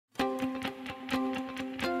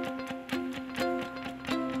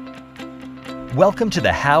Welcome to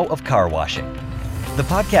the How of Car Washing, the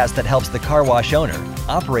podcast that helps the car wash owner,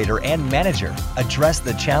 operator, and manager address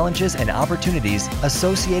the challenges and opportunities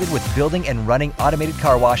associated with building and running automated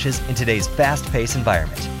car washes in today's fast-paced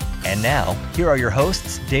environment. And now, here are your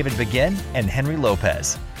hosts, David Begin and Henry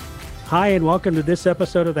Lopez. Hi, and welcome to this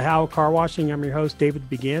episode of the How of Car Washing. I'm your host, David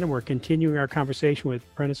Begin, and we're continuing our conversation with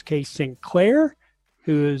Prentice K. St. Clair,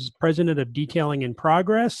 who is president of Detailing in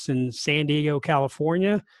Progress in San Diego,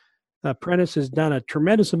 California. Prentice has done a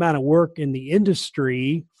tremendous amount of work in the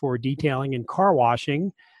industry for detailing and car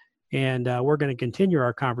washing, and we're going to continue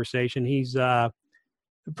our conversation. He's Prentice,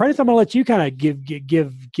 I'm going to let you kind of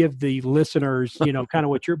give the listeners, kind of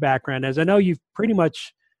what your background is. I know you've pretty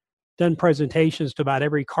much done presentations to about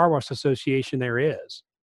every car wash association there is.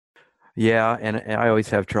 Yeah, and I always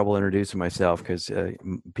have trouble introducing myself because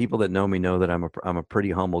people that know me know that I'm a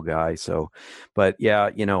pretty humble guy. So, but yeah,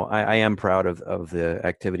 I am proud of the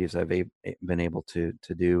activities I've been able to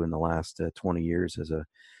do in the last 20 years as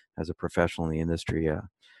a professional in the industry.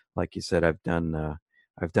 Like you said, I've done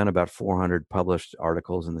about 400 published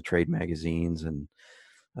articles in the trade magazines and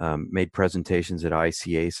made presentations at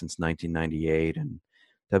ICA since 1998 and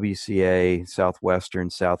WCA, Southwestern,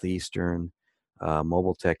 Southeastern.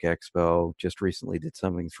 Mobile Tech Expo. Just recently did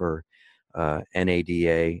something for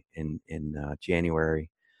NADA in January.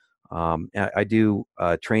 I do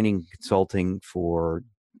training consulting for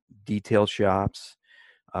detail shops,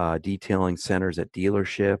 detailing centers at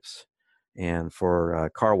dealerships, and for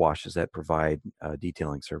car washes that provide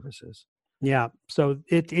detailing services. Yeah, so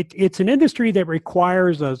it's an industry that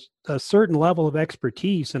requires a certain level of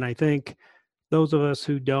expertise, and I think those of us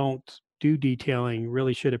who don't do detailing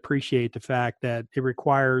really should appreciate the fact that it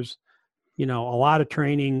requires, a lot of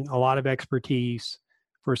training, a lot of expertise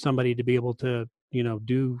for somebody to be able to,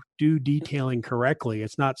 do detailing correctly.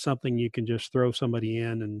 It's not something you can just throw somebody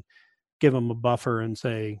in and give them a buffer and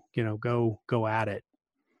say, go at it.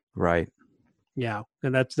 Right. Yeah,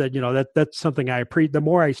 and that's something I appreciate. The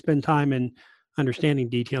more I spend time in understanding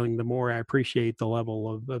detailing, the more I appreciate the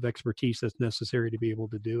level of expertise that's necessary to be able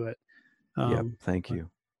to do it. Yeah. Thank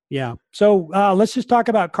you. Yeah. So let's just talk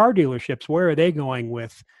about car dealerships. Where are they going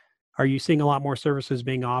with? Are you seeing a lot more services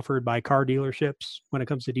being offered by car dealerships when it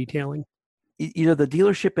comes to detailing? The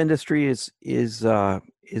dealership industry is a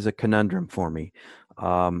conundrum for me.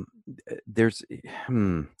 There's,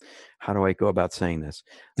 how do I go about saying this?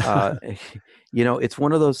 It's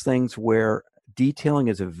one of those things where detailing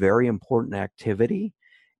is a very important activity,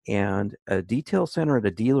 and a detail center at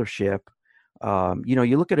a dealership.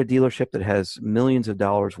 You look at a dealership that has millions of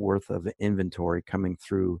dollars worth of inventory coming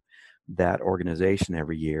through that organization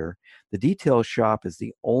every year. The detail shop is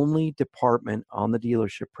the only department on the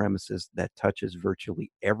dealership premises that touches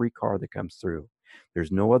virtually every car that comes through.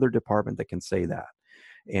 There's no other department that can say that.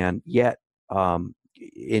 And yet,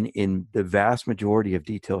 in the vast majority of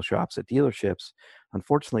detail shops at dealerships,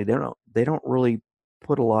 unfortunately, they don't really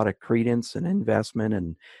put a lot of credence and investment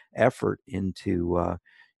and effort into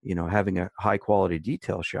having a high quality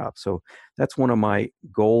detail shop. So that's one of my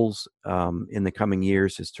goals in the coming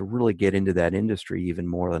years, is to really get into that industry even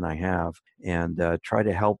more than I have, and try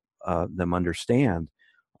to help them understand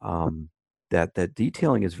that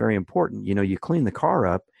detailing is very important. You clean the car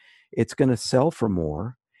up, it's going to sell for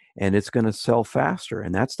more, and it's going to sell faster.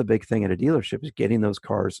 And that's the big thing at a dealership, is getting those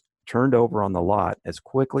cars turned over on the lot as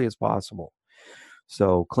quickly as possible.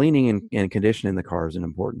 So cleaning and conditioning the car is an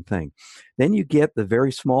important thing. Then you get the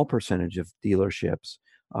very small percentage of dealerships.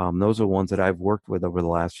 Those are ones that I've worked with over the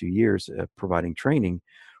last few years, providing training,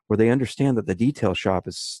 where they understand that the detail shop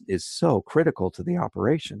is so critical to the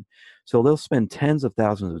operation. So they'll spend tens of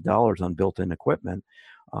thousands of dollars on built-in equipment,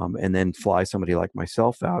 and then fly somebody like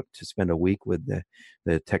myself out to spend a week with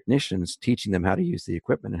the technicians, teaching them how to use the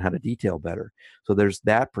equipment and how to detail better. So there's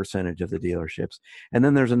that percentage of the dealerships. And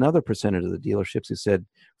then there's another percentage of the dealerships who said,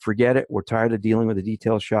 forget it, we're tired of dealing with the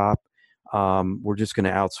detail shop. We're just going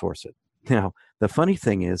to outsource it. Now, the funny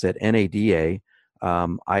thing is, at NADA,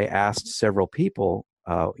 I asked several people,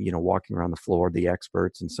 walking around the floor, the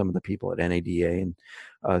experts and some of the people at NADA,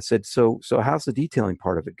 and said, so how's the detailing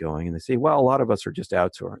part of it going? And they say, well, a lot of us are just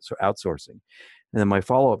outsourcing. And then my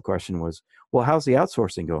follow-up question was, well, how's the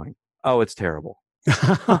outsourcing going? Oh, it's terrible.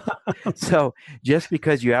 So just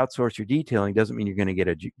because you outsource your detailing doesn't mean you're going to get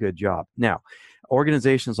a good job. Now,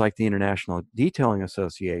 organizations like the International Detailing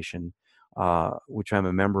Association, which I'm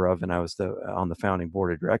a member of, and I was on the founding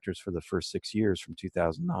board of directors for the first 6 years, from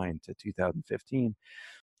 2009 to 2015.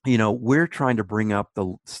 We're trying to bring up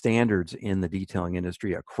the standards in the detailing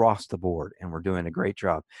industry across the board, and we're doing a great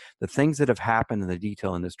job. The things that have happened in the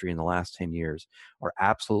detail industry in the last 10 years are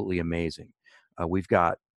absolutely amazing. We've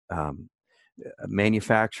got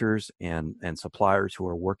manufacturers and suppliers who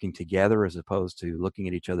are working together as opposed to looking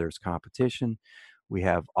at each other as competition. We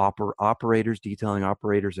have operators, detailing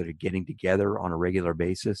operators that are getting together on a regular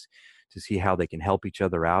basis to see how they can help each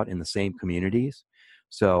other out in the same communities.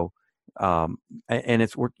 So, and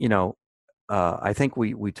it's work. I think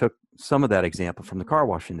we took some of that example from the car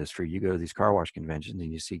wash industry. You go to these car wash conventions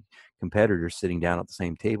and you see competitors sitting down at the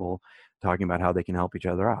same table talking about how they can help each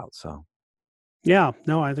other out. So. Yeah,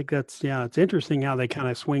 no, I think it's interesting how they kind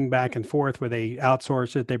of swing back and forth where they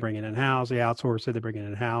outsource it, they bring it in-house, they outsource it, they bring it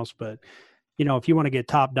in-house. But, if you want to get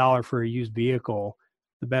top dollar for a used vehicle,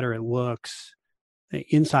 the better it looks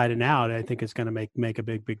inside and out, I think it's going to make a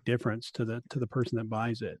big difference to the person that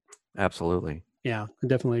buys it. Absolutely. Yeah, I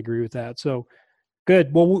definitely agree with that. So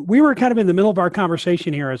good. Well, we were kind of in the middle of our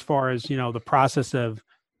conversation here as far as, the process of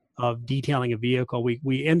detailing a vehicle.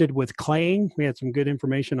 We ended with claying. We had some good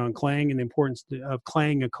information on claying and the importance of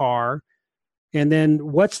claying a car. And then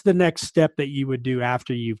what's the next step that you would do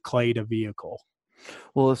after you've clayed a vehicle?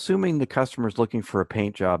 Well, assuming the customer's looking for a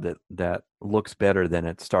paint job that looks better than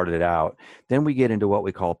it started out, then we get into what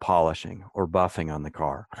we call polishing or buffing on the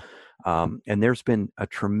car. And there's been a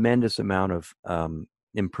tremendous amount of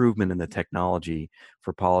improvement in the technology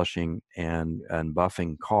for polishing and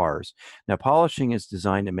buffing cars. Now, polishing is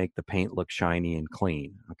designed to make the paint look shiny and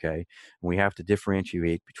clean, okay? And we have to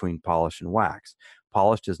differentiate between polish and wax.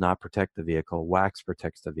 Polish does not protect the vehicle. Wax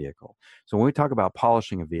protects the vehicle. So when we talk about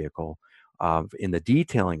polishing a vehicle, in the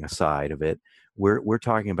detailing side of it, we're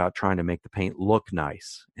talking about trying to make the paint look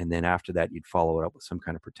nice. And then after that, you'd follow it up with some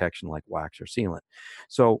kind of protection like wax or sealant.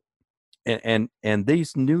 So and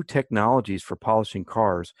these new technologies for polishing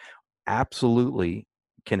cars absolutely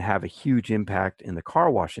can have a huge impact in the car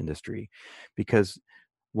wash industry because,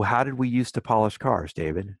 well, how did we used to polish cars,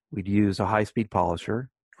 David? We'd use a high-speed polisher,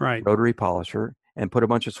 Right. rotary polisher, and put a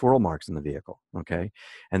bunch of swirl marks in the vehicle, okay?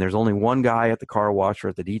 And there's only one guy at the car wash or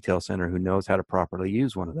at the detail center who knows how to properly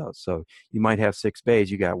use one of those. So you might have 6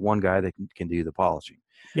 bays, you got one guy that can do the polishing.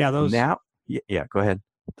 Yeah, Now, yeah, go ahead.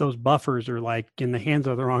 those buffers are like in the hands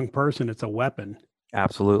of the wrong person, it's a weapon.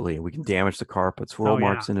 Absolutely. We can damage the car, put swirl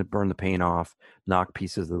marks in it, burn the paint off, knock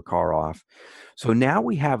pieces of the car off. So now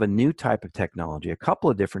we have a new type of technology, a couple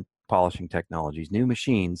of different polishing technologies, new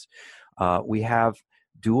machines. We have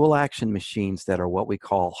dual action machines that are what we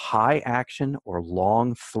call high action or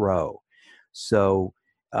long throw. So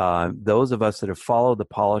those of us that have followed the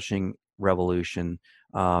polishing revolution,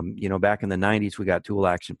 back in the 90s, we got dual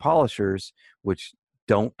action polishers, which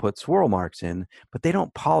don't put swirl marks in, but they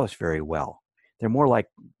don't polish very well. They're more like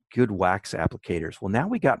good wax applicators. Well, now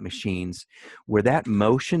we got machines where that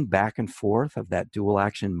motion back and forth of that dual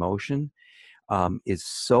action motion is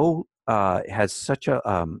so has such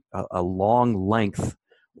a long length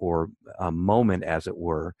or a moment, as it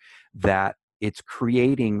were, that it's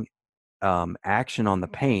creating action on the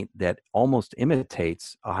paint that almost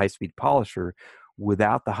imitates a high-speed polisher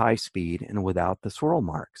without the high speed and without the swirl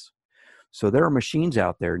marks. So there are machines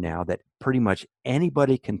out there now that pretty much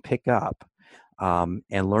anybody can pick up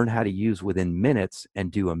and learn how to use within minutes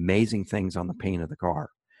and do amazing things on the paint of the car.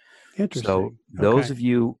 Interesting. So those of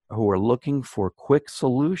you who are looking for quick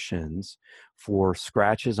solutions for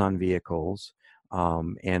scratches on vehicles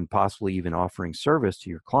and possibly even offering service to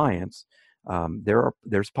your clients,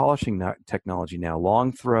 there's polishing technology now,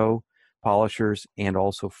 long throw polishers and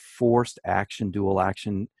also forced action, dual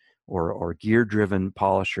action or gear driven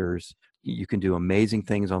polishers. You can do amazing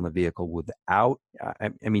things on the vehicle without,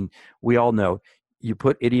 I mean, we all know you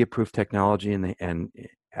put idiot-proof technology and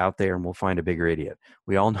out there and we'll find a bigger idiot.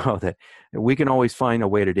 We all know that we can always find a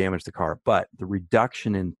way to damage the car, but the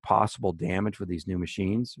reduction in possible damage with these new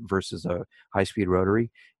machines versus a high-speed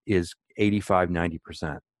rotary is 85,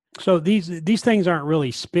 90%. So these things aren't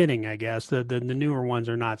really spinning, I guess. The newer ones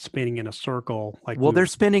are not spinning in a circle like. Well, they're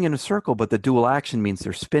spinning in a circle, but the dual action means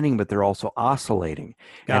they're spinning, but they're also oscillating.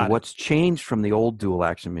 And what's changed from the old dual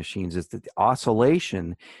action machines is that the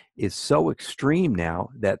oscillation is so extreme now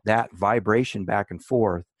that vibration back and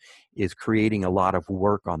forth is creating a lot of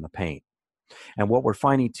work on the paint. And what we're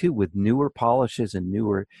finding too with newer polishes and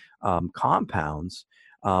newer compounds,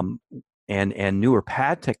 and newer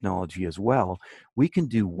pad technology as well, we can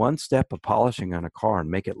do one step of polishing on a car and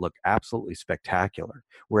make it look absolutely spectacular.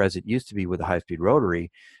 Whereas it used to be with a high-speed rotary,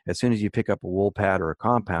 as soon as you pick up a wool pad or a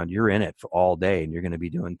compound, you're in it for all day and you're going to be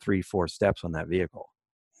doing 3-4 steps on that vehicle.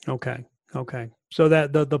 Okay. So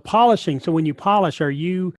that the polishing, so when you polish,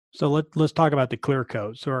 let's talk about the clear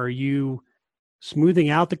coat. So are you smoothing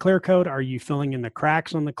out the clear coat? Are you filling in the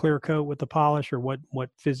cracks on the clear coat with the polish, or what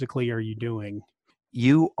physically are you doing?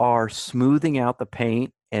 You are smoothing out the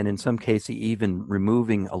paint and in some cases even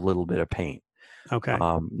removing a little bit of paint. Okay.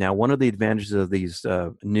 Now, one of the advantages of these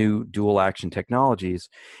new dual action technologies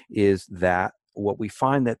is that what we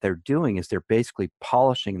find that they're doing is they're basically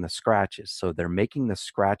polishing the scratches. So they're making the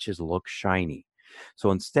scratches look shiny.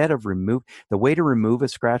 So instead of the way to remove a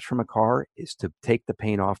scratch from a car is to take the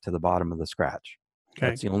paint off to the bottom of the scratch. Okay.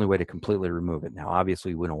 That's the only way to completely remove it. Now,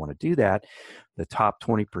 obviously, we don't want to do that. The top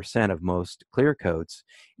 20% of most clear coats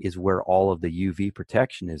is where all of the UV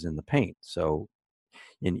protection is in the paint. So,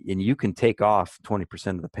 and you can take off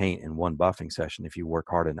 20% of the paint in one buffing session if you work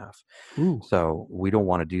hard enough. Ooh. So we don't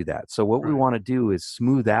want to do that. So what we want to do is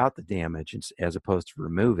smooth out the damage as opposed to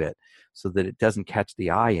remove it so that it doesn't catch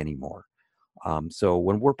the eye anymore. So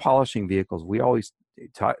when we're polishing vehicles, we always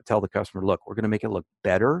tell the customer, look, we're going to make it look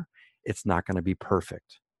better. It's not going to be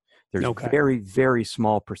perfect. There's Okay. very, very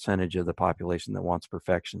small percentage of the population that wants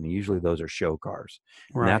perfection. And usually those are show cars.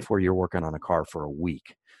 Right. And that's where you're working on a car for a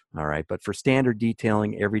week. All right. But for standard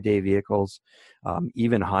detailing, everyday vehicles,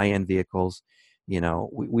 even high-end vehicles,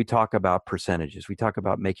 we talk about percentages. We talk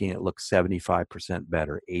about making it look 75%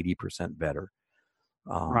 better, 80% better.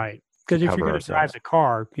 Right. Because if you're going to drive ourselves. the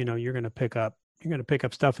car, you're going to pick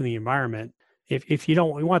up stuff in the environment. If you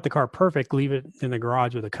don't want the car perfect, leave it in the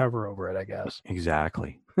garage with a cover over it, I guess.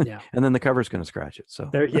 Exactly. Yeah. And then the cover's going to scratch it. So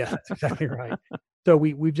Yeah, that's exactly right. So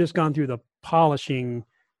we've just gone through the polishing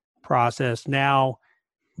process. Now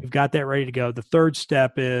we've got that ready to go. The third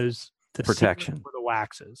step is the protection for the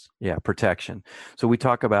waxes. Yeah, protection. So we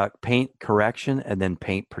talk about paint correction and then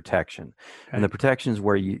paint protection. Okay. And the protection is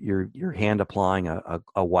where you're hand applying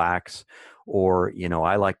a wax, or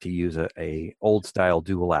I like to use a old style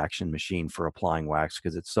dual action machine for applying wax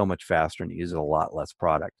because it's so much faster and it uses a lot less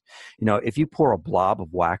product. If you pour a blob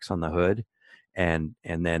of wax on the hood and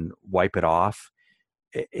then wipe it off,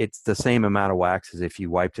 it's the same amount of wax as if you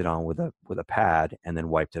wiped it on with a pad and then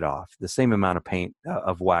wiped it off. The same amount of paint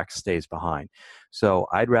of wax stays behind. So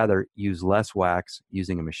I'd rather use less wax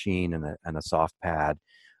using a machine and a soft pad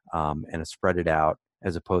and spread it out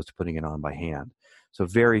as opposed to putting it on by hand. So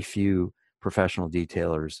very few professional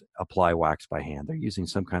detailers apply wax by hand. They're using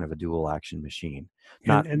some kind of a dual action machine.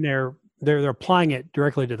 And they're applying it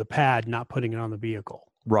directly to the pad, not putting it on the vehicle.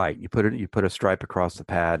 Right. You put a stripe across the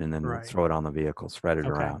pad and then Right. throw it on the vehicle, spread it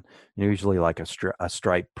around. Usually like a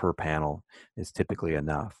stripe per panel is typically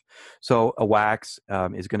enough. So a wax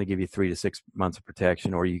is going to give you 3 to 6 months of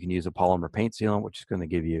protection, or you can use a polymer paint sealant, which is going to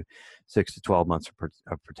give you 6 to 12 months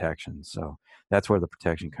of protection. So that's where the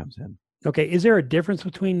protection comes in. Okay. Is there a difference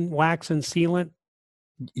between wax and sealant?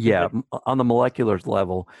 Yeah, on the molecular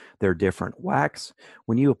level, they're different. Wax,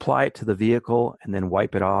 when you apply it to the vehicle and then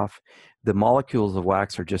wipe it off, the molecules of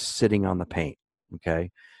wax are just sitting on the paint.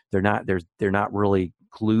 Okay, they're not really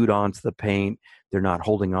glued onto the paint. They're not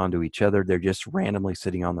holding on to each other. They're just randomly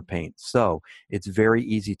sitting on the paint. So it's very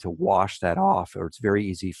easy to wash that off, or it's very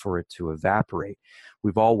easy for it to evaporate.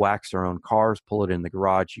 We've all waxed our own cars, pull it in the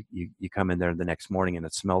garage. You come in there the next morning and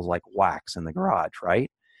it smells like wax in the garage,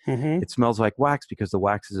 right? Mm-hmm. It smells like wax because the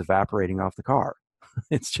wax is evaporating off the car.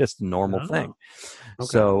 It's just a normal thing. Okay.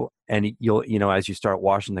 So, and you'll, as you start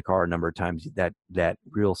washing the car a number of times, that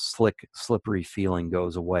real slick, slippery feeling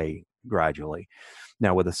goes away gradually.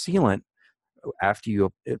 Now with a sealant,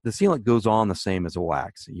 the sealant goes on the same as a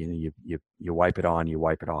wax. You wipe it on, you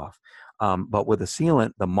wipe it off. But with a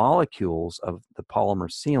sealant, the molecules of the polymer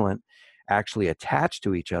sealant actually attach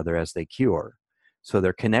to each other as they cure. So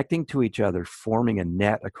they're connecting to each other, forming a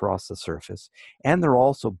net across the surface, and they're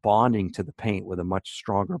also bonding to the paint with a much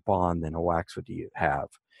stronger bond than a wax would have.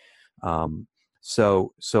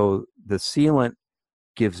 So the sealant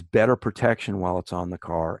gives better protection while it's on the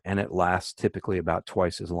car, and it lasts typically about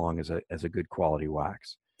twice as long as a good quality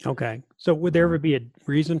wax. Okay. So would there ever be a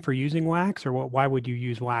reason for using wax, or why would you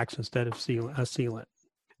use wax instead of a sealant?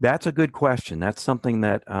 That's a good question. That's something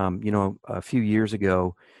that, a few years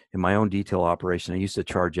ago in my own detail operation, I used to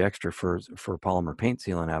charge extra for polymer paint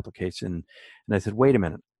sealant application. And I said, wait a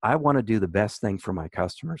minute, I want to do the best thing for my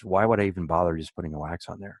customers. Why would I even bother just putting a wax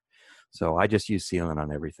on there? So I just use sealant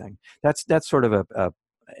on everything. That's sort of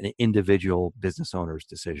an individual business owner's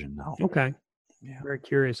decision now. Okay. Yeah. Very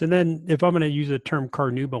curious. And then if I'm going to use the term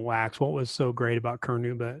Carnauba wax, what was so great about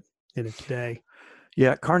Carnauba in its day?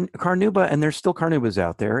 Yeah, Carnauba, and there's still Carnaubas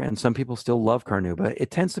out there, and some people still love Carnauba. It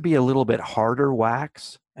tends to be a little bit harder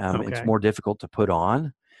wax. It's more difficult to put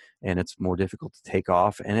on, and it's more difficult to take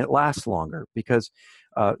off, and it lasts longer because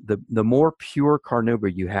the more pure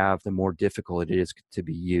Carnauba you have, the more difficult it is to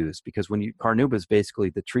be used. Because Carnauba is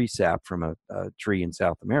basically the tree sap from a tree in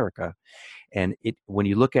South America, and when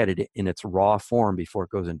you look at it in its raw form before it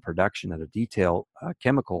goes in production at a detail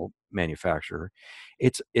chemical manufacturer,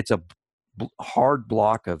 it's a hard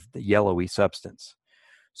block of the yellowy substance.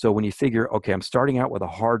 So when you figure, okay, I'm starting out with a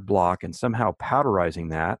hard block and somehow powderizing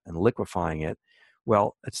that and liquefying it,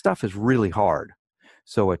 well, that stuff is really hard.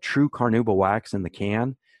 So a true carnauba wax in the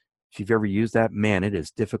can, if you've ever used that, man, it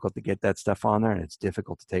is difficult to get that stuff on there, and it's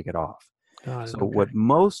difficult to take it off. So Okay. what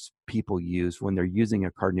most people use when they're using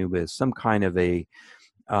a carnauba is some kind of a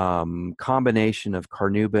combination of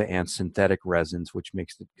carnauba and synthetic resins, which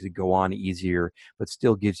makes it go on easier, but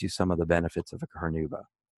still gives you some of the benefits of a carnauba.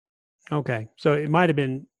 Okay. So it might have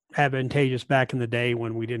been advantageous back in the day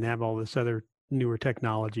when we didn't have all this other newer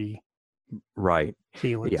technology. Right.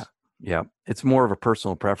 Sealants. Yeah. Yeah. It's more of a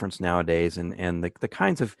personal preference nowadays. And the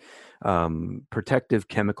kinds of protective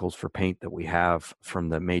chemicals for paint that we have from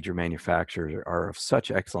the major manufacturers are of such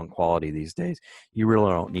excellent quality these days. You really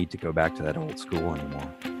don't need to go back to that old school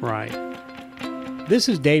anymore. Right. This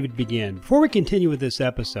is David Begin. Before we continue with this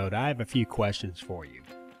episode, I have a few questions for you.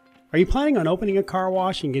 Are you planning on opening a car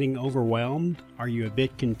wash and getting overwhelmed? Are you a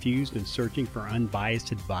bit confused and searching for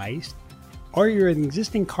unbiased advice? Or you're an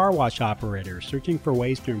existing car wash operator searching for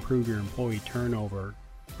ways to improve your employee turnover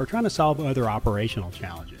or trying to solve other operational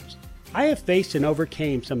challenges? I have faced and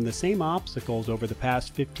overcame some of the same obstacles over the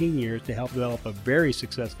past 15 years to help develop a very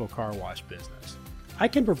successful car wash business. I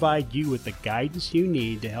can provide you with the guidance you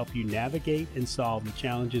need to help you navigate and solve the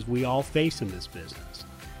challenges we all face in this business.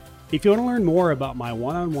 If you want to learn more about my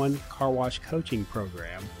one-on-one car wash coaching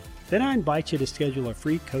program, then I invite you to schedule a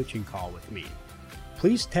free coaching call with me.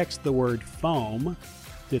 Please text the word FOAM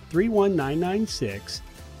to 31996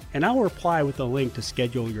 and I'll reply with a link to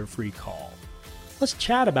schedule your free call. Let's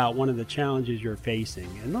chat about one of the challenges you're facing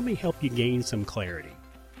and let me help you gain some clarity.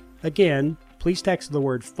 Again, please text the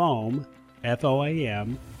word FOAM,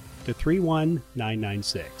 F-O-A-M, to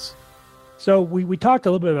 31996. So we talked a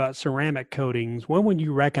little bit about ceramic coatings. When would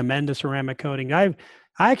you recommend a ceramic coating? I've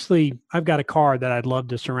got a car that I'd love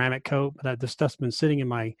to ceramic coat, but this stuff's been sitting in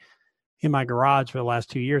my garage for the last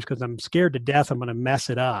 2 years because I'm scared to death I'm going to mess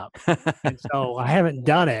it up. And so I haven't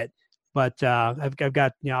done it. But I've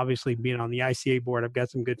got, obviously being on the ICA board, I've got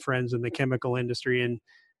some good friends in the chemical industry, and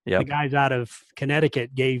the guys out of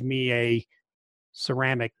Connecticut gave me a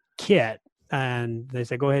ceramic kit. And they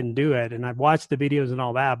said, go ahead and do it. And I've watched the videos and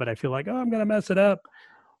all that, but I feel like, I'm going to mess it up.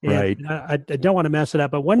 And Right. I don't want to mess it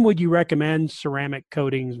up. But when would you recommend ceramic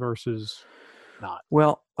coatings versus not?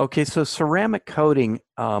 Well, okay. So ceramic coating,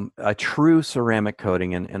 a true ceramic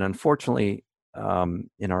coating, and unfortunately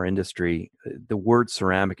in our industry, the word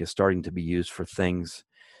ceramic is starting to be used for things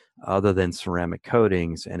other than ceramic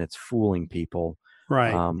coatings, and it's fooling people.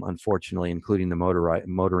 Right. Unfortunately, including the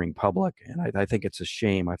motoring public. And I think it's a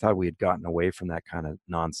shame. I thought we had gotten away from that kind of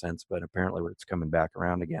nonsense, but apparently it's coming back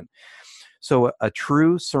around again. So a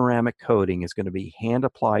true ceramic coating is going to be hand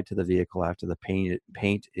applied to the vehicle after the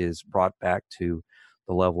paint is brought back to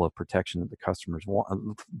the level of protection that the customers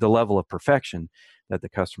want, the level of perfection that the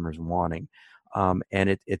customer is wanting.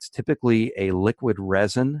 And it's typically a liquid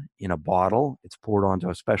resin in a bottle. It's poured onto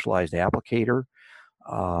a specialized applicator.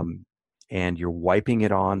 And you're wiping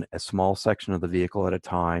it on a small section of the vehicle at a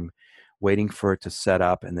time, waiting for it to set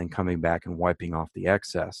up, and then coming back and wiping off the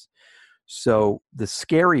excess. So the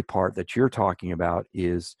scary part that you're talking about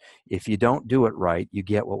is if you don't do it right, you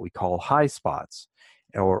get what we call high spots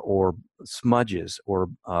or smudges or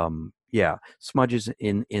smudges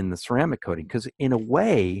in the ceramic coating. Because in a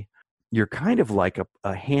way, you're kind of like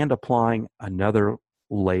a hand applying another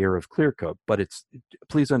layer of clear coat, but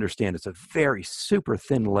please understand it's a very super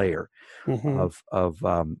thin layer of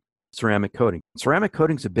ceramic coating. Ceramic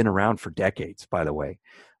coatings have been around for decades, by the way.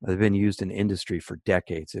 They've been used in industry for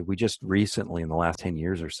decades. We just recently, in the last 10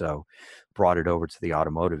 years or so, brought it over to the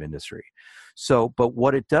automotive industry. So, but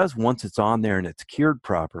what it does once it's on there and it's cured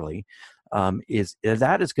properly, is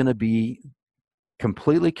that is going to be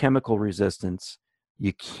completely chemical resistance.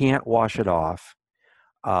 You can't wash it off.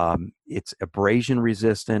 It's abrasion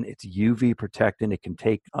resistant. It's UV protectant. It can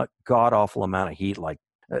take a god awful amount of heat, like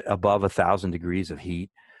above 1,000 degrees of heat.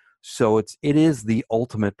 So it is the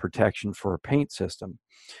ultimate protection for a paint system.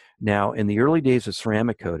 Now, in the early days of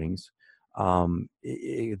ceramic coatings,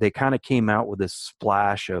 they kind of came out with this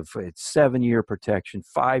splash of it's 7-year protection,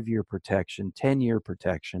 5-year protection, 10-year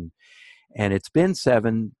protection, and it's been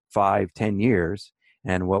 7, 5, 10 years.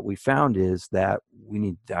 And what we found is that we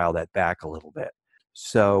need to dial that back a little bit.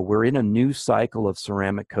 So we're in a new cycle of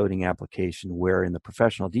ceramic coating application where in the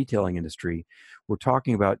professional detailing industry, we're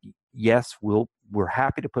talking about, yes, we're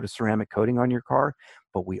happy to put a ceramic coating on your car,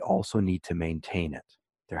 but we also need to maintain it.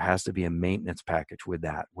 There has to be a maintenance package with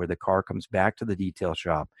that, where the car comes back to the detail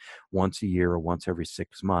shop once a year or once every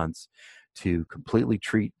 6 months to completely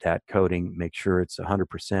treat that coating, make sure it's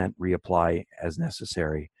 100%, reapply as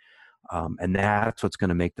necessary. And that's what's going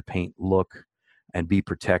to make the paint look and be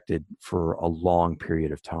protected for a long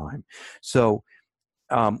period of time. So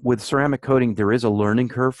with ceramic coating, there is a learning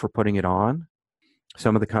curve for putting it on.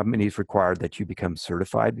 Some of the companies require that you become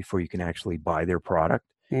certified before you can actually buy their product,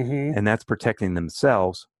 and that's protecting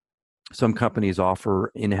themselves. Some companies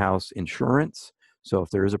offer in-house insurance. So if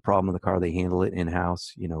there is a problem with the car, they handle it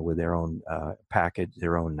in-house, with their own package,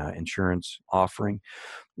 their own insurance offering.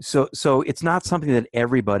 So it's not something that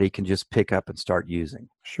everybody can just pick up and start using.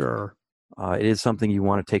 Sure. It is something you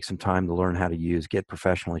want to take some time to learn how to use, get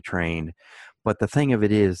professionally trained. But the thing of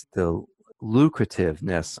it is the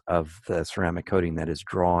lucrativeness of the ceramic coating that is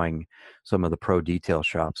drawing some of the pro detail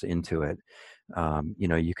shops into it.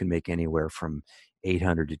 You can make anywhere from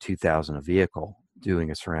 $800 to $2,000 a vehicle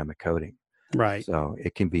doing a ceramic coating. Right. So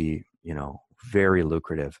it can be, very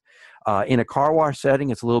lucrative. In a car wash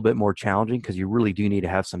setting, it's a little bit more challenging because you really do need to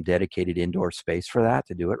have some dedicated indoor space for that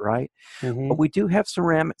to do it right. But we do have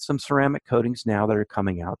some ceramic coatings now that are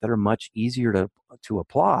coming out that are much easier to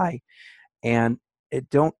apply, and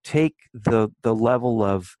it don't take the level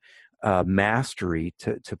of mastery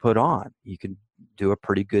to put on. You can do a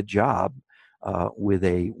pretty good job with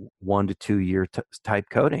a 1 to 2 year type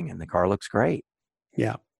coating, and the car looks great.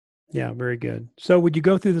 Yeah. Yeah, very good. So would you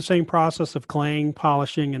go through the same process of claying,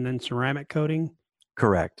 polishing, and then ceramic coating?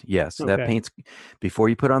 Correct. Yes. Okay. That paint's, before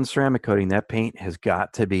you put on ceramic coating, that paint has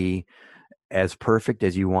got to be as perfect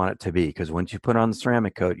as you want it to be, because once you put on the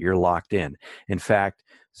ceramic coat, you're locked in. In fact,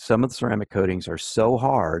 some of the ceramic coatings are so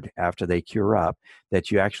hard after they cure up that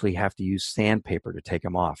you actually have to use sandpaper to take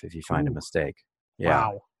them off if you find a mistake. Yeah.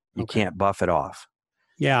 Wow. You can't buff it off.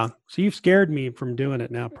 Yeah. So you've scared me from doing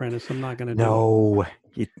it now, Prentice. I'm not going to do it. No,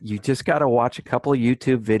 you just got to watch a couple of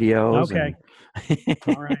YouTube videos. Okay.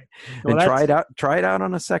 All right. Well, and try it out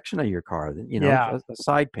on a section of your car, a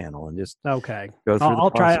side panel, and just go through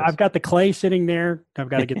I'll try it. I've got the clay sitting there. I've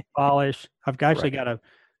got to get the polish. I've actually Right.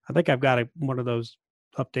 I think I've got one of those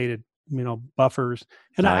updated, buffers.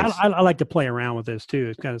 And Nice. I like to play around with this too.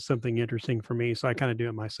 It's kind of something interesting for me. So I kind of do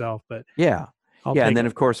it myself, but yeah. And then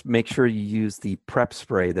of course, make sure you use the prep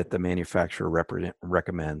spray that the manufacturer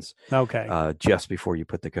recommends. Okay. Just before you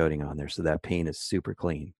put the coating on there, so that paint is super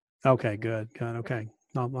clean. Okay, good. Okay.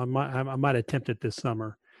 I might attempt it this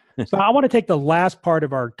summer. So I want to take the last part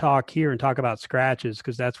of our talk here and talk about scratches,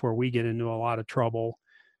 because that's where we get into a lot of trouble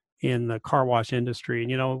in the car wash industry.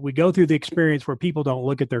 And, we go through the experience where people don't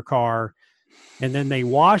look at their car, and then they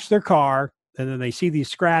wash their car, and then they see these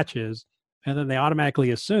scratches, and then they automatically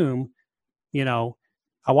assume, I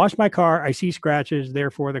washed my car, I see scratches,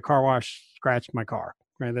 therefore the car wash scratched my car.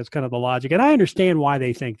 Right? That's kind of the logic. And I understand why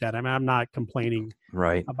they think that. I mean, I'm not complaining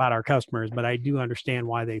about our customers, but I do understand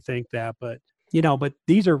why they think that. But, but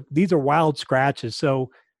these are wild scratches.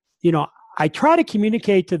 So, I try to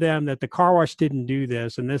communicate to them that the car wash didn't do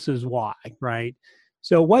this, and this is why, right?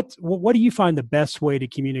 So what do you find the best way to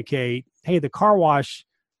communicate, hey, the car wash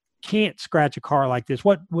can't scratch a car like this?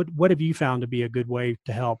 What have you found to be a good way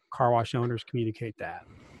to help car wash owners communicate that?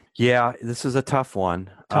 Yeah, this is a tough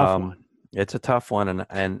one. It's a tough one,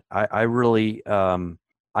 and I really I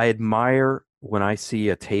admire when I see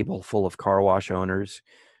a table full of car wash owners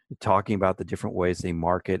talking about the different ways they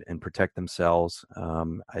market and protect themselves.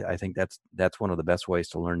 I think that's one of the best ways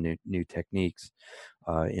to learn new techniques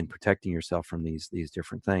in protecting yourself from these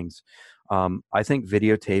different things. I think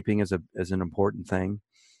videotaping is an important thing.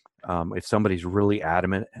 If somebody's really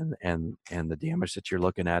adamant and the damage that you're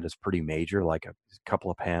looking at is pretty major, like a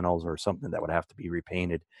couple of panels or something that would have to be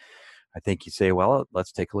repainted, I think you say, well,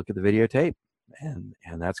 let's take a look at the videotape, and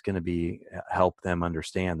that's going to help them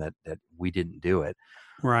understand that we didn't do it.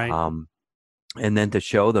 Right. And then to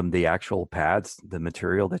show them the actual pads, the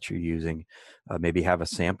material that you're using, maybe have a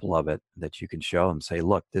sample of it that you can show them. Say,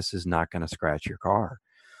 look, this is not going to scratch your car.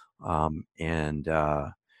 We're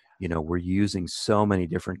using so many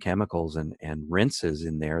different chemicals and rinses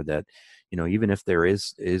in there that, even if there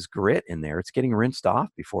is grit in there, it's getting rinsed off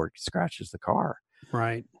before it scratches the car.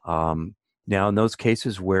 Right. Now, in those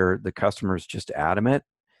cases where the customer is just adamant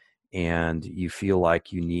and you feel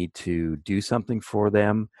like you need to do something for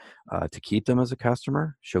them to keep them as a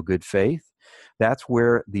customer, show good faith, that's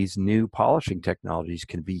where these new polishing technologies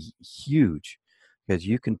can be huge, because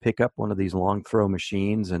you can pick up one of these long throw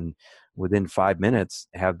machines and within 5 minutes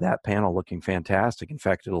have that panel looking fantastic. In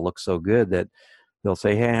fact, it'll look so good that they'll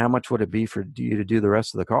say, hey, how much would it be for you to do the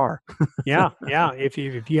rest of the car? Yeah. If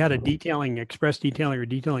you had a express detailing or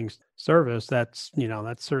detailing service, that's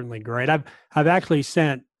certainly great. I've actually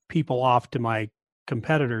sent people off to my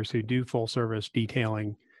competitors who do full service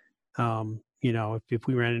detailing if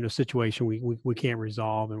we ran into a situation we can't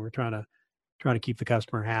resolve, and we're trying to keep the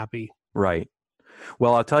customer happy. Right.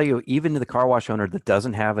 Well, I'll tell you, even the car wash owner that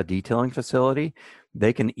doesn't have a detailing facility,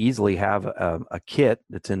 they can easily have a kit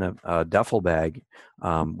that's in a duffel bag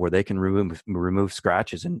where they can remove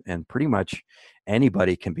scratches, and pretty much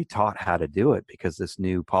anybody can be taught how to do it, because this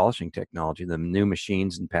new polishing technology, the new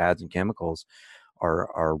machines and pads and chemicals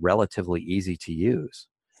are relatively easy to use.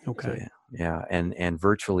 Okay. So, yeah, and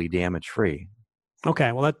virtually damage free.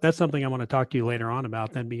 Okay. Well, that's something I want to talk to you later on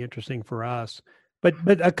about. That'd be interesting for us. But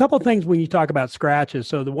a couple of things when you talk about scratches.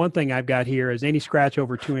 So the one thing I've got here is any scratch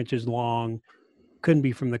over 2 inches long couldn't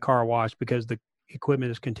be from the car wash because the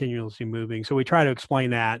equipment is continuously moving. So we try to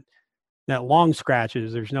explain that long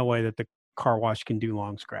scratches, there's no way that the car wash can do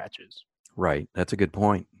long scratches. Right. That's a good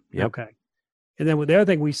point. Yep. Okay. And then the other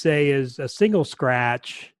thing we say is a single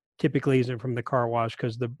scratch typically isn't from the car wash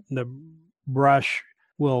because the brush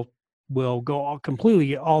will go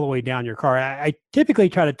completely all the way down your car. I typically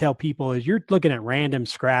try to tell people is you're looking at random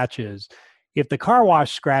scratches. If the car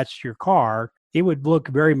wash scratched your car, it would look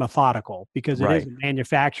very methodical because it is a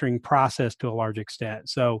manufacturing process to a large extent.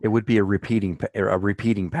 So it would be a repeating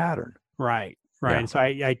pattern. Right. Yeah. And so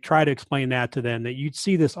I try to explain that to them, that you'd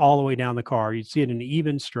see this all the way down the car. You'd see it in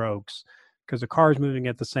even strokes because the car is moving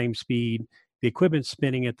at the same speed. The equipment's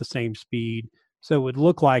spinning at the same speed. So it would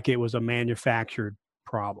look like it was a manufactured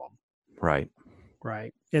problem. Right.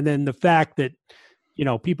 And then the fact that,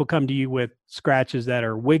 people come to you with scratches that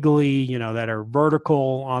are wiggly, that are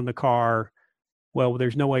vertical on the car. Well,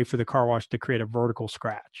 there's no way for the car wash to create a vertical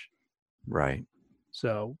scratch. Right.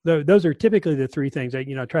 So those are typically the three things that,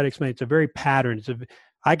 try to explain. It's a very pattern.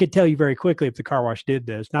 I could tell you very quickly if the car wash did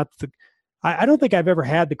this. I don't think I've ever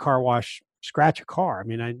had the car wash scratch a car. I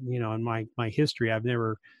mean, in my history, I've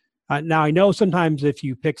never. Now I know sometimes if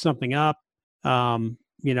you pick something up,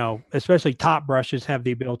 especially top brushes have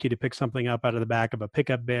the ability to pick something up out of the back of a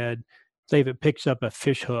pickup bed. Say if it picks up a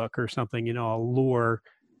fish hook or something, a lure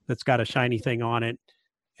that's got a shiny thing on it,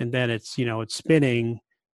 and then it's spinning.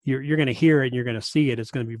 You're going to hear it and you're going to see it. It's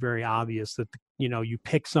going to be very obvious that, you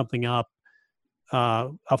pick something up,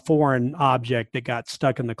 a foreign object that got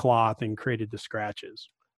stuck in the cloth and created the scratches.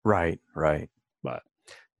 Right.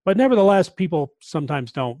 But nevertheless, people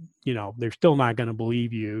sometimes don't, they're still not going to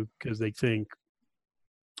believe you because they think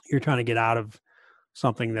you're trying to get out of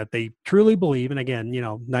something that they truly believe. And again,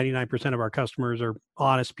 99% of our customers are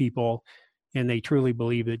honest people, and they truly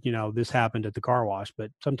believe that, this happened at the car wash. But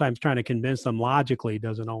sometimes trying to convince them logically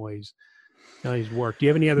doesn't always work. Do you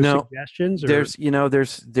have any other suggestions?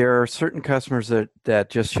 There are certain customers that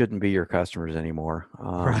just shouldn't be your customers anymore.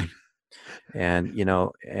 Right. And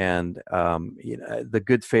the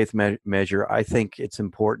good faith measure, I think it's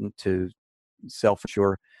important to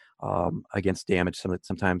self-insure against damage.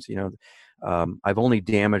 Sometimes, I've only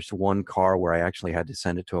damaged one car where I actually had to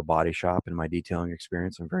send it to a body shop in my detailing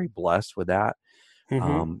experience. I'm very blessed with that.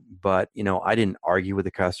 Mm-hmm. But, I didn't argue with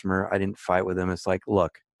the customer. I didn't fight with them. It's like,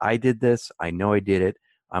 look, I did this. I know I did it.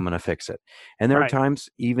 I'm going to fix it. And there are times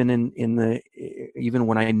even even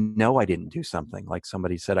when I know I didn't do something, like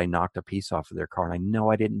somebody said I knocked a piece off of their car and I know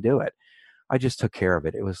I didn't do it. I just took care of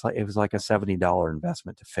it. It was like a $70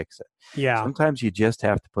 investment to fix it. Yeah. Sometimes you just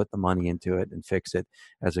have to put the money into it and fix it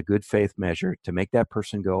as a good faith measure to make that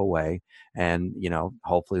person go away, and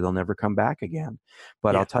hopefully they'll never come back again.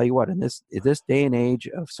 But I'll tell you what, in this day and age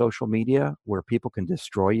of social media where people can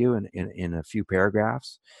destroy you in a few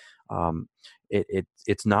paragraphs,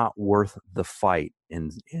 it's not worth the fight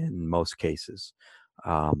in most cases.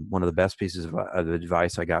 One of the best pieces of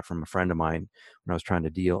advice I got from a friend of mine when I was trying to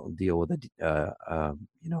deal with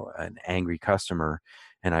an angry customer,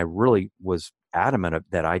 and I really was adamant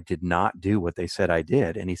that I did not do what they said I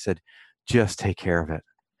did. And he said, just take care of it,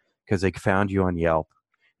 because they found you on Yelp.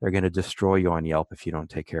 They're going to destroy you on Yelp if you don't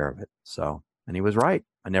take care of it. So, and he was right.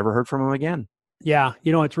 I never heard from him again. Yeah.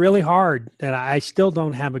 It's really hard, and I still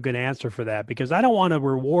don't have a good answer for that, because I don't want to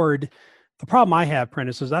reward. The problem I have,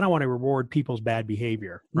 Prentice, is I don't want to reward people's bad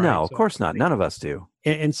behavior. Right? No, of course not. None of us do.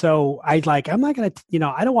 And so I'm not going to,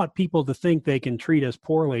 I don't want people to think they can treat us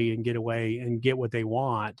poorly and get away and get what they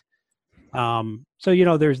want.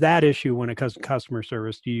 So, there's that issue when it comes to customer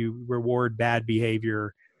service. Do you reward bad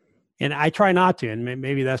behavior? And I try not to, and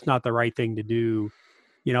maybe that's not the right thing to do.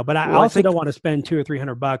 But I also don't want to spend $200 or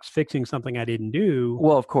 $300 fixing something I didn't do.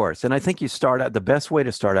 Well, of course. And I think the best way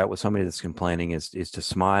to start out with somebody that's complaining is to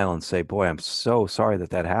smile and say, boy, I'm so sorry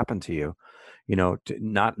that happened to you.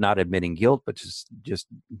 Not admitting guilt, but just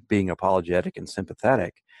being apologetic and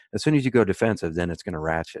sympathetic. As soon as you go defensive, then it's going to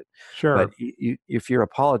ratchet. Sure. But if you're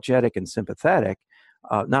apologetic and sympathetic,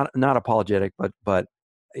 not apologetic, but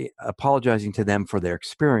apologizing to them for their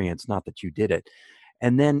experience, not that you did it,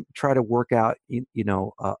 and then try to work out,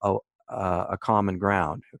 a common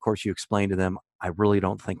ground. Of course, you explain to them, I really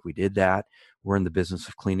don't think we did that. We're in the business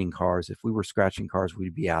of cleaning cars. If we were scratching cars,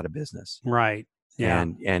 we'd be out of business. Right. Yeah.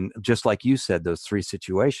 And just like you said, those 3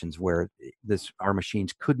 situations where our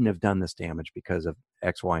machines couldn't have done this damage because of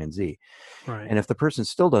X, Y, and Z. Right. And if the person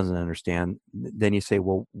still doesn't understand, then you say,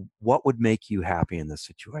 well, what would make you happy in this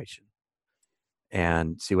situation?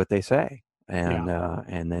 And see what they say. And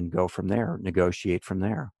then go from there, negotiate from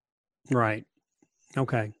there. Right.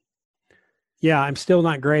 Okay. Yeah, I'm still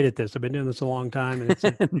not great at this. I've been doing this a long time, and it's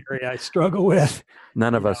an area I struggle with.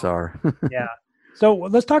 None of us are. Yeah. So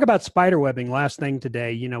let's talk about spider webbing. Last thing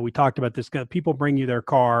today, we talked about this. People bring you their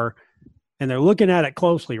car, and they're looking at it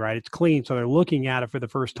closely, right? It's clean, so they're looking at it for the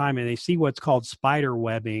first time, and they see what's called spider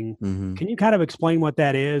webbing. Mm-hmm. Can you kind of explain what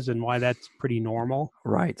that is and why that's pretty normal?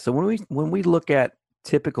 Right. So when we look at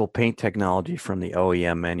typical paint technology from the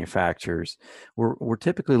OEM manufacturers, we're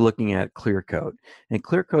typically looking at clear coat, and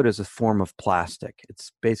clear coat is a form of plastic.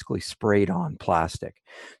 It's basically sprayed on plastic.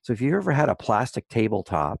 So if you ever had a plastic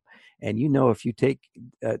tabletop, and if you take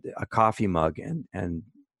a coffee mug and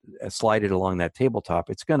slide it along that tabletop,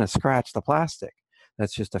 it's going to scratch the plastic.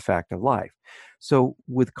 That's just a fact of life. So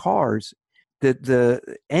with cars, the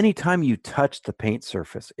anytime you touch the paint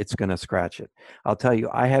surface, it's going to scratch it. I'll tell you,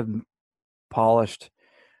 I have polished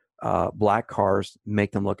black cars,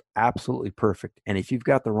 make them look absolutely perfect. And if you've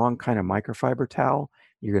got the wrong kind of microfiber towel,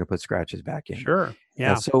 you're going to put scratches back in. Sure.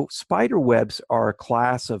 Yeah. So spider webs are a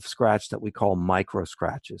class of scratch that we call micro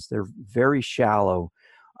scratches. They're very shallow.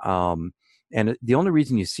 And the only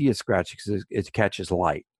reason you see a scratch is it catches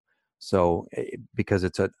light. So because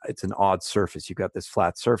it's an odd surface, you've got this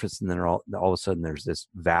flat surface, and then all of a sudden there's this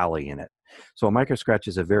valley in it. So a micro scratch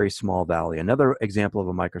is a very small valley. Another example of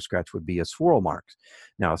a micro scratch would be a swirl mark.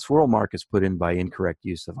 Now, a swirl mark is put in by incorrect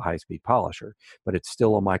use of a high-speed polisher, but it's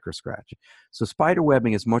still a micro scratch. So spider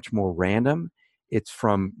webbing is much more random. It's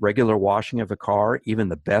from regular washing of a car. Even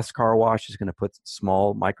the best car wash is going to put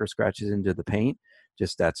small micro scratches into the paint.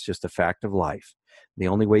 That's just a fact of life. The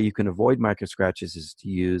only way you can avoid micro scratches is to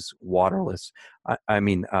use touchless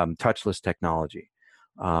technology.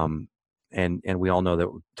 And we all know that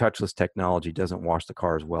touchless technology doesn't wash the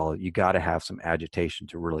car as well. You got to have some agitation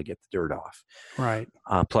to really get the dirt off. Right.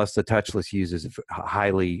 Plus, the touchless uses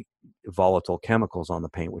highly volatile chemicals on the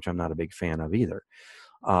paint, which I'm not a big fan of either.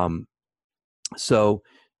 So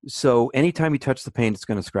anytime you touch the paint, it's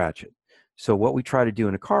going to scratch it. So what we try to do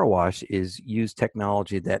in a car wash is use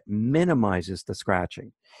technology that minimizes the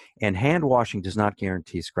scratching. And hand washing does not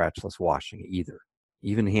guarantee scratchless washing either.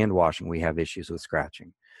 Even hand washing, we have issues with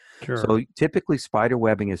scratching. Sure. So typically spider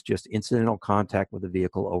webbing is just incidental contact with the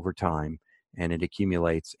vehicle over time, and it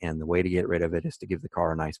accumulates. And the way to get rid of it is to give the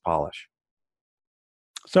car a nice polish.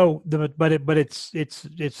 So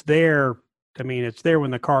it's there. I mean, it's there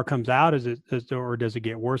when the car comes out. Or does it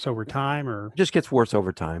get worse over time? Or it just gets worse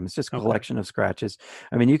over time. It's just a collection of scratches.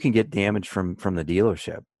 I mean, you can get damage from the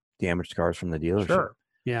dealership, damaged cars from the dealership. Sure.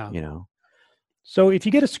 Yeah. So if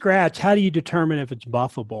you get a scratch, how do you determine if it's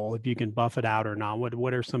buffable? If you can buff it out or not?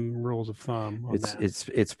 What are some rules of thumb on that?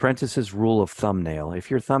 It's Prentice's rule of thumbnail.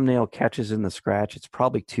 If your thumbnail catches in the scratch, it's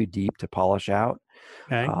probably too deep to polish out.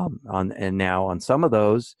 Okay. And now on some of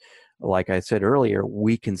those, like I said earlier,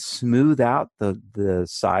 we can smooth out the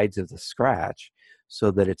sides of the scratch so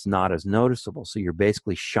that it's not as noticeable. So you're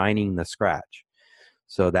basically shining the scratch.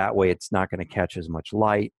 So that way it's not going to catch as much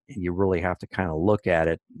light, and you really have to kind of look at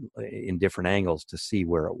it in different angles to see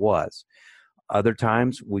where it was. Other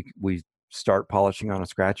times we start polishing on a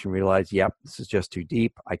scratch and realize, yep, this is just too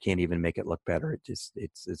deep. I can't even make it look better.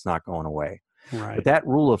 It's not going away. Right. But that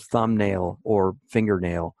rule of thumbnail or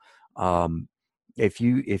fingernail, if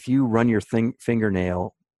you run your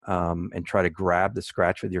fingernail and try to grab the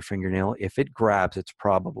scratch with your fingernail, if it grabs, it's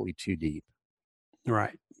probably too deep.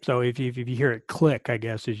 Right. So if you hear it click, I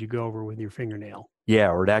guess, as you go over with your fingernail.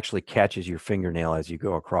 Yeah, or it actually catches your fingernail as you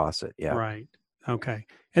go across it. Yeah. Right. Okay.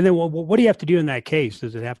 And then what do you have to do in that case?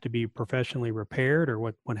 Does it have to be professionally repaired, or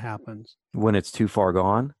what happens? When it's too far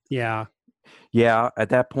gone? Yeah. Yeah, at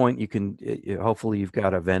that point, you can, hopefully you've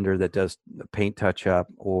got a vendor that does paint touch up,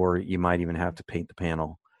 or you might even have to paint the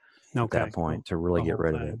panel at that point to really get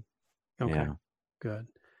rid of it. Okay. Yeah. Good.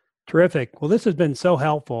 Terrific. Well, this has been so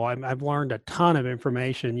helpful. I've learned a ton of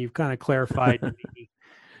information. You've kind of clarified to me,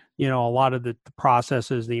 a lot of the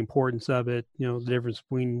processes, the importance of it, the difference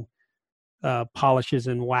between polishes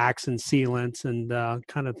and wax and sealants and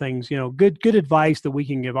kind of things, good advice that we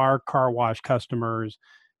can give our car wash customers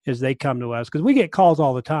as they come to us, because we get calls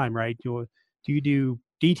all the time, right? Do you do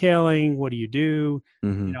detailing? What do you do?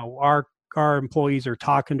 Mhm. You know, our employees are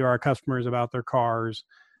talking to our customers about their cars.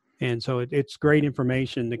 And so it's great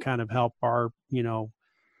information to kind of help our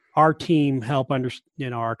team help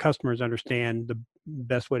our customers understand the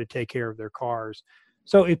best way to take care of their cars.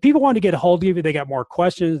 So if people want to get a hold of you, they got more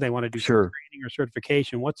questions, they want to do some Sure. training or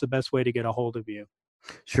certification, what's the best way to get a hold of you?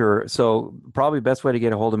 Sure. So probably best way to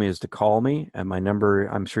get a hold of me is to call me. And my number,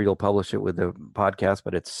 I'm sure you'll publish it with the podcast,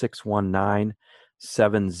 but it's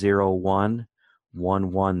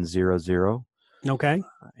 619-701-1100. Okay.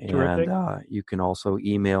 Terrific. And you can also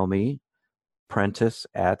email me,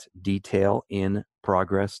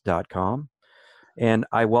 prentice@detailinprogress.com. And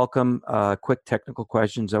I welcome quick technical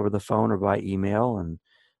questions over the phone or by email. And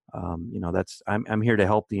I'm here to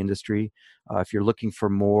help the industry. If you're looking for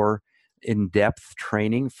more in-depth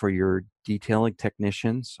training for your detailing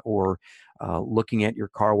technicians, or looking at your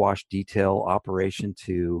car wash detail operation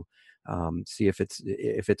to see if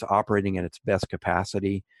it's operating at its best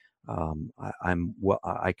capacity,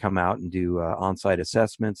 I come out and do on-site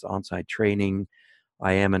assessments, on-site training.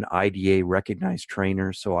 I am an IDA recognized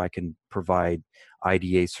trainer, so I can provide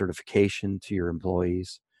IDA certification to your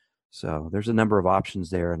employees. So there's a number of options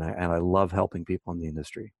there, and I love helping people in the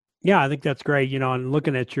industry. Yeah, I think that's great. And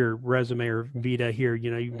looking at your resume or Vita here,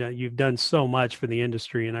 you've done so much for the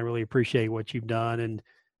industry, and I really appreciate what you've done. And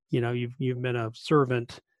you've been a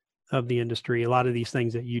servant of the industry. A lot of these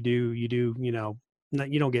things that you do, you don't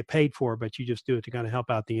get paid for, but you just do it to kind of help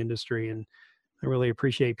out the industry. And I really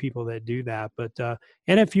appreciate people that do that. But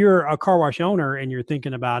and if you're a car wash owner and you're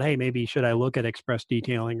thinking about, hey, maybe should I look at express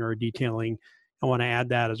detailing or detailing? I want to add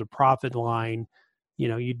that as a profit line.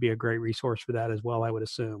 You'd be a great resource for that as well, I would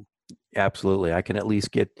assume. Absolutely. I can at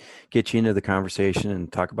least get you into the conversation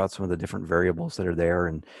and talk about some of the different variables that are there.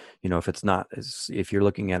 And, if you're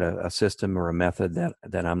looking at a system or a method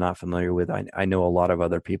that I'm not familiar with, I know a lot of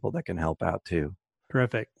other people that can help out too.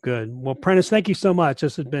 Terrific. Good. Well, Prentice, thank you so much.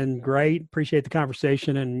 This has been great. Appreciate the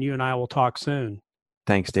conversation, and you and I will talk soon.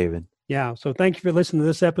 Thanks, David. Yeah. So thank you for listening to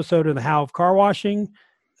this episode of the How of Car Washing.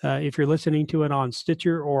 If you're listening to it on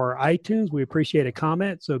Stitcher or iTunes, we appreciate a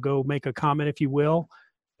comment. So go make a comment if you will.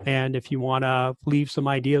 And if you want to leave some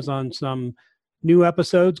ideas on some new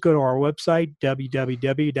episodes, go to our website,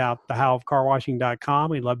 www.thehowofcarwashing.com.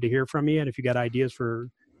 We'd love to hear from you. And if you got ideas for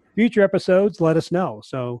future episodes, let us know.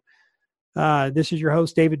 So this is your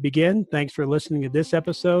host, David Begin. Thanks for listening to this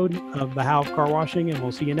episode of The How of Car Washing, and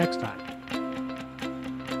we'll see you next time.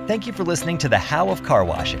 Thank you for listening to The How of Car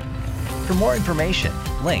Washing. For more information,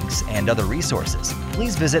 links, and other resources,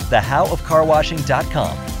 please visit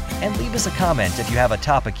thehowofcarwashing.com and leave us a comment if you have a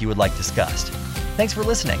topic you would like discussed. Thanks for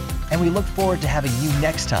listening, and we look forward to having you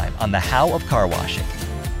next time on The How of Car Washing.